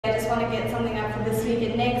I just want to get something up for this week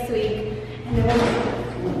and next week, and then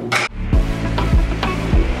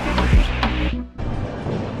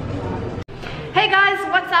Hey guys,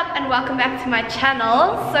 what's up and welcome back to my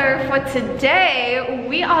channel. So for today,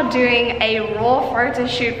 we are doing a raw photo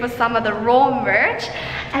shoot for some of the raw merch.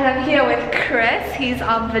 And I'm here with Chris. He's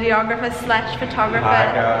our videographer slash photographer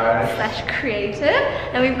slash creative.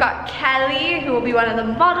 And we've got Kelly, who will be one of the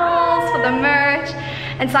models for the merch.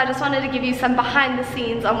 And so I just wanted to give you some behind the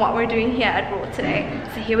scenes on what we're doing here at Raw today.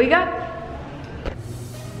 So here we go.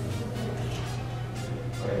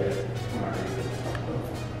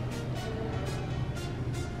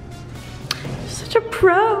 Such a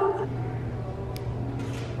pro.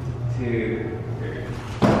 And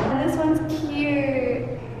this one's cute.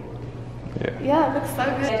 Yeah, it looks so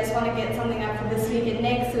good. I just want to get something up for this week and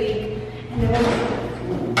next week. And then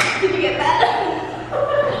did you get that?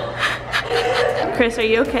 Chris, are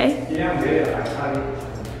you okay? Yeah, I'm good.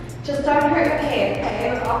 Just don't hurt your hair,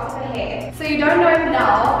 okay? Look after the hair. So you don't know him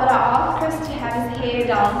now, but I asked Chris to have his hair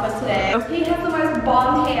done for today. He has the most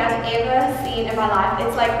bomb hair I've ever seen in my life.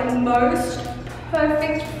 It's like the most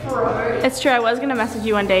perfect fro. It's true, I was gonna message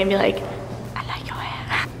you one day and be like, I like your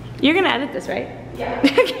hair. You're gonna edit this, right? Yeah.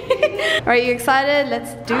 Alright, you excited?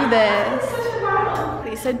 Let's do this.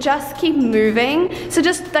 So just keep moving. So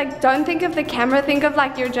just like, don't think of the camera, think of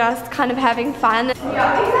like you're just kind of having fun.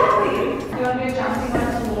 Yeah, exactly. You want to do a jumping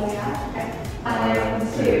one more, yeah? Okay. 1,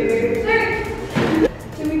 2,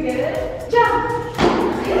 3. Can we get it? Jump!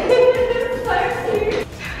 So cute.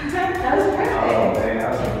 That was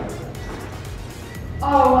perfect.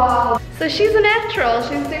 Oh wow. So she's a natural,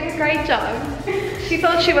 she's doing a great job. She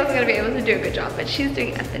thought she wasn't going to be able to do a good job, but she's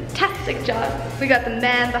doing a fantastic job. We got the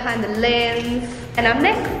man behind the lens, and I'm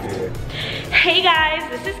next. Hey guys,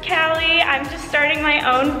 this is Callie. I'm just starting my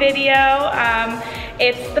own video.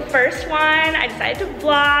 It's the first one. I decided to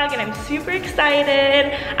vlog and I'm super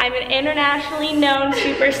excited. I'm an internationally known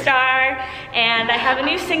superstar and I have a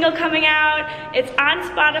new single coming out. It's on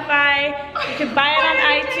Spotify. You can buy it on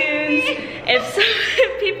iTunes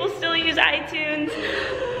if people still use iTunes.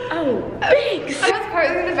 Oh, thanks. I was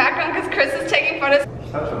posing in the background because Chris is taking photos.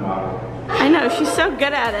 Such a model. I know, she's so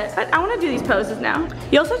good at it. But I want to do these poses now.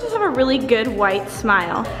 You also just have a really good white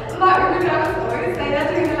smile. My always say that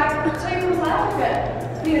to me, like, so you was like it.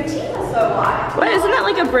 Your teeth are so white. What, isn't that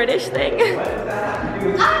like a British thing? I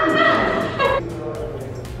don't know.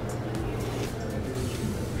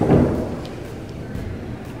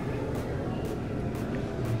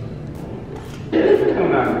 It's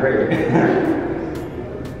coming out great.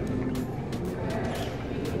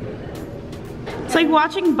 It's like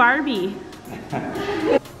watching Barbie.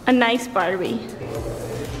 A nice Barbie.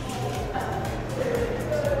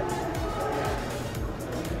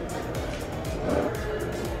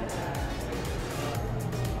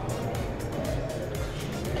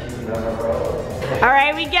 All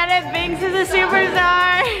right, we get it. BINX is a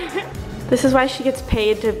superstar. This is why she gets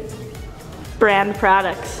paid to brand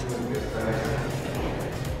products.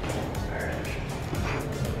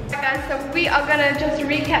 Guys, so we are gonna just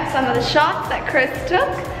recap some of the shots that Chris took.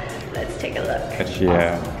 Let's take a look.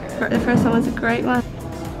 Yeah. The first one was a great one.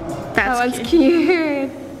 That one's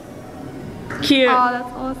cute. Cute. Oh,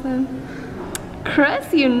 that's awesome.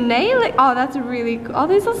 Chris, you nail it. Oh, that's really cool. Oh,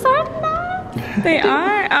 these are so nice. They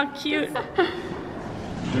are. Oh, cute.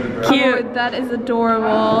 Cute. Oh, that is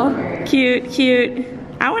adorable. Cute, cute.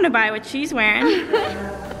 I want to buy what she's wearing.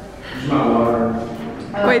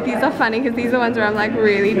 Wait, these are funny because these are the ones where I'm like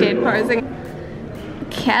really dead posing.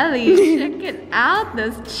 Kelly, check it out,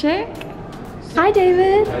 this chick. Hi,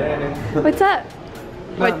 David. Hey. What's up?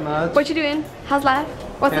 Not much. What you doing? How's life?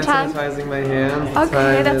 What's the time? Sanitizing my hands.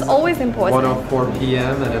 Okay, that's always important. 1:04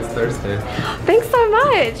 p.m. and it's Thursday. Thanks so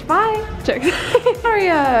much. Bye. Jokes.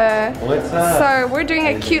 Mario. What's up? So we're doing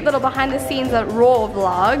a cute little behind the scenes at Raw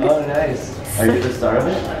vlog. Oh, nice. Are you the star of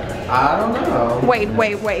it? I don't know. Wait.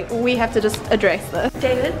 We have to just address this.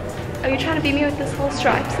 David, are you trying to beat me with this whole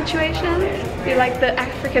stripe situation? You're like the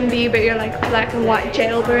African bee, but you're like black and white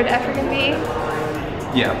jailbird African bee?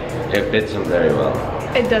 Yeah. It fits him very well.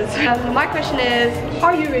 It does. My question is,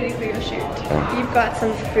 are you ready for your shoot? You've got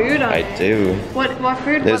some food on I it. do. What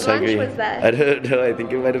food? This what lunch hungry. was that? I don't know. I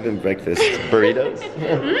think it might have been breakfast. Burritos.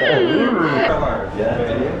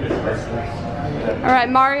 All right,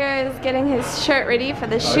 Mario is getting his shirt ready for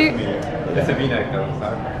the shoot. It's a V-neck though,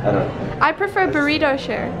 sorry. I don't. I prefer burrito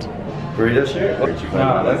shirt. Burrito shirt?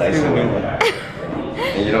 No, let's do the new one.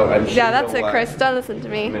 And you know, I'm sure Yeah, that's you it, know why. Chris. Don't listen to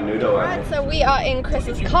me. Menudo. Alright, so we are in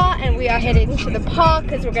Chris's car and we are heading to the park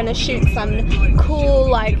because we're gonna shoot some cool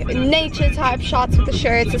like nature type shots with the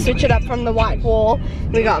shirt to switch it up from the white wall.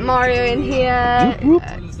 We got Mario in here,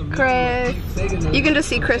 Chris. You can just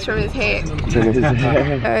see Chris from his hair.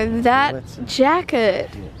 Oh, that jacket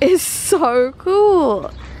is so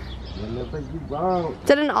cool.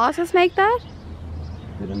 Did an artist make that?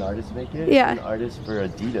 Did an artist make it? Yeah. An artist for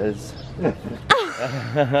Adidas.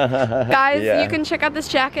 Guys, Yeah. you can check out this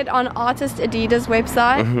jacket on Artist Adidas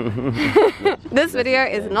website. This video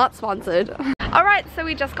is not sponsored. Alright, so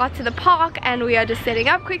we just got to the park and we are just setting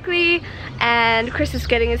up quickly and Chris is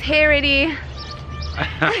getting his hair ready.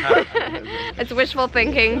 It's wishful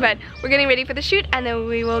thinking, but we're getting ready for the shoot and then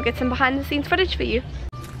we will get some behind the scenes footage for you.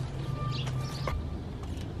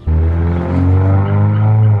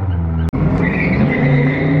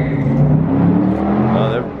 Oh,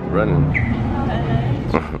 they're running.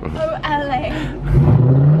 Oh, LA.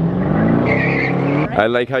 I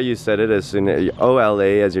like how you said it as soon as oh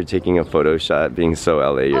LA as you're taking a photo shot, being so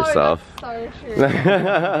LA yourself. Oh, that's so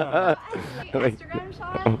true. Instagram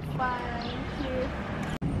shot? Thank you.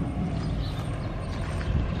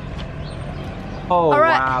 Oh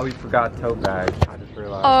Alright. wow, we forgot tote bags. I just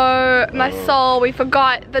realized. Oh, my soul, we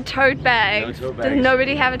forgot the tote bag. No tote Does bags.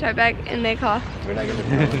 nobody have a tote bag in their car? We're not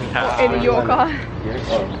gonna Or in your car?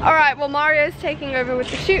 Oh. Alright, well Mario's taking over with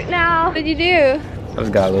the shoot now. What did you do? I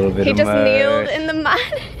just got a little bit He of just mud. kneeled in the mud.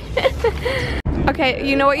 Okay,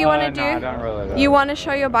 you know what you want to do? No, I don't really. You want to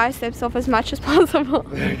show your biceps off as much as possible.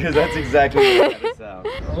 Because that's exactly what that sound.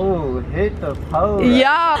 Oh, hit the pole.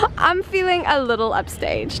 Yeah, I'm feeling a little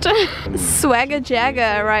upstaged. Swagger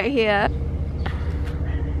jagger right here.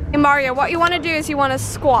 Hey Mario, what you want to do is you want to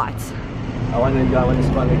squat. I want to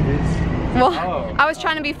squat like this. Well, Oh. I was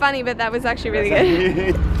trying to be funny, but that was actually really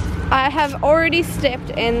good. I have already stepped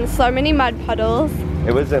in so many mud puddles.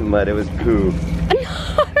 It wasn't mud, it was poo.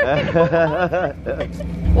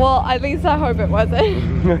 Well, at least I hope it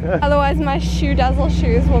wasn't. Otherwise my shoe dazzle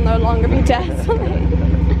shoes will no longer be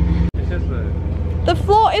dazzling. It's just The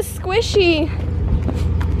floor is squishy.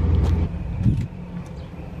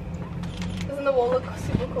 Doesn't the wall look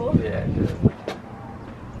super cool? yeah. Just,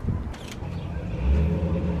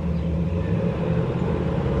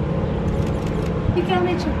 You got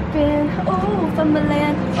me tripping, oh,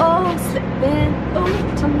 fumbling, oh, slipping,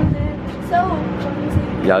 oh, tumbling, so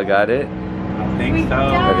clumsy. Y'all got it? I think We so.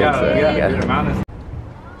 got it. Yeah. The amount of.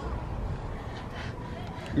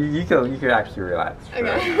 You could actually relax.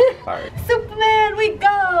 Okay. Sorry. Superman, we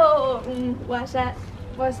go! Watch that.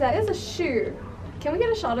 Watch that. There's a shoe. Can we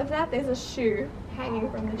get a shot of that? There's a shoe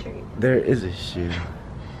hanging from the tree. There is a shoe.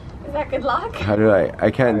 Is that good luck? How do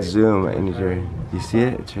I can't zoom. I need your, you see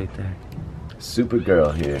it? It's right there.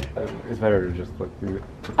 Supergirl here. It's better to just look through it.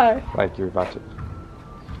 Oh. Like you're about to.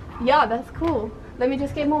 Yeah, that's cool. Let me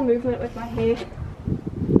just get more movement with my hair.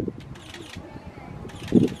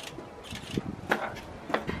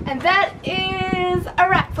 And that is a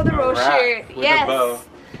wrap for the raw shoot. With a Yes. bow.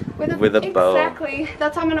 With a bow. Exactly.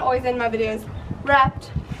 That's how I'm gonna always end my videos.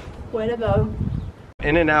 Wrapped with a bow.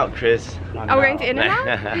 In and out, Chris. Are we going to In and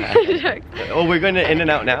Out? Oh, we're going to In and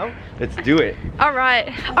Out now? Let's do it. Alright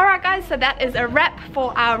guys, so that is a wrap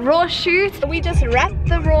for our raw shoot. We just wrapped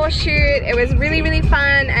the raw shoot. It was really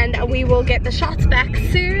fun and we will get the shots back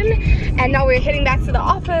soon. And now we're heading back to the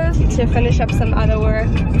office to finish up some other work.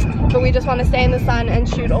 But we just want to stay in the sun and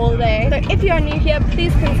shoot all day. So if you are new here,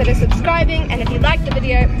 please consider subscribing, and if you liked the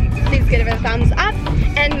video, please give it a thumbs up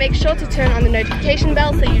and make sure to turn on the notification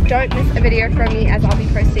bell so you don't miss a video from me, as I'll be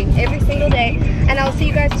posting every single day. And I'll see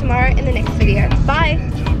you guys tomorrow in the next video. Bye!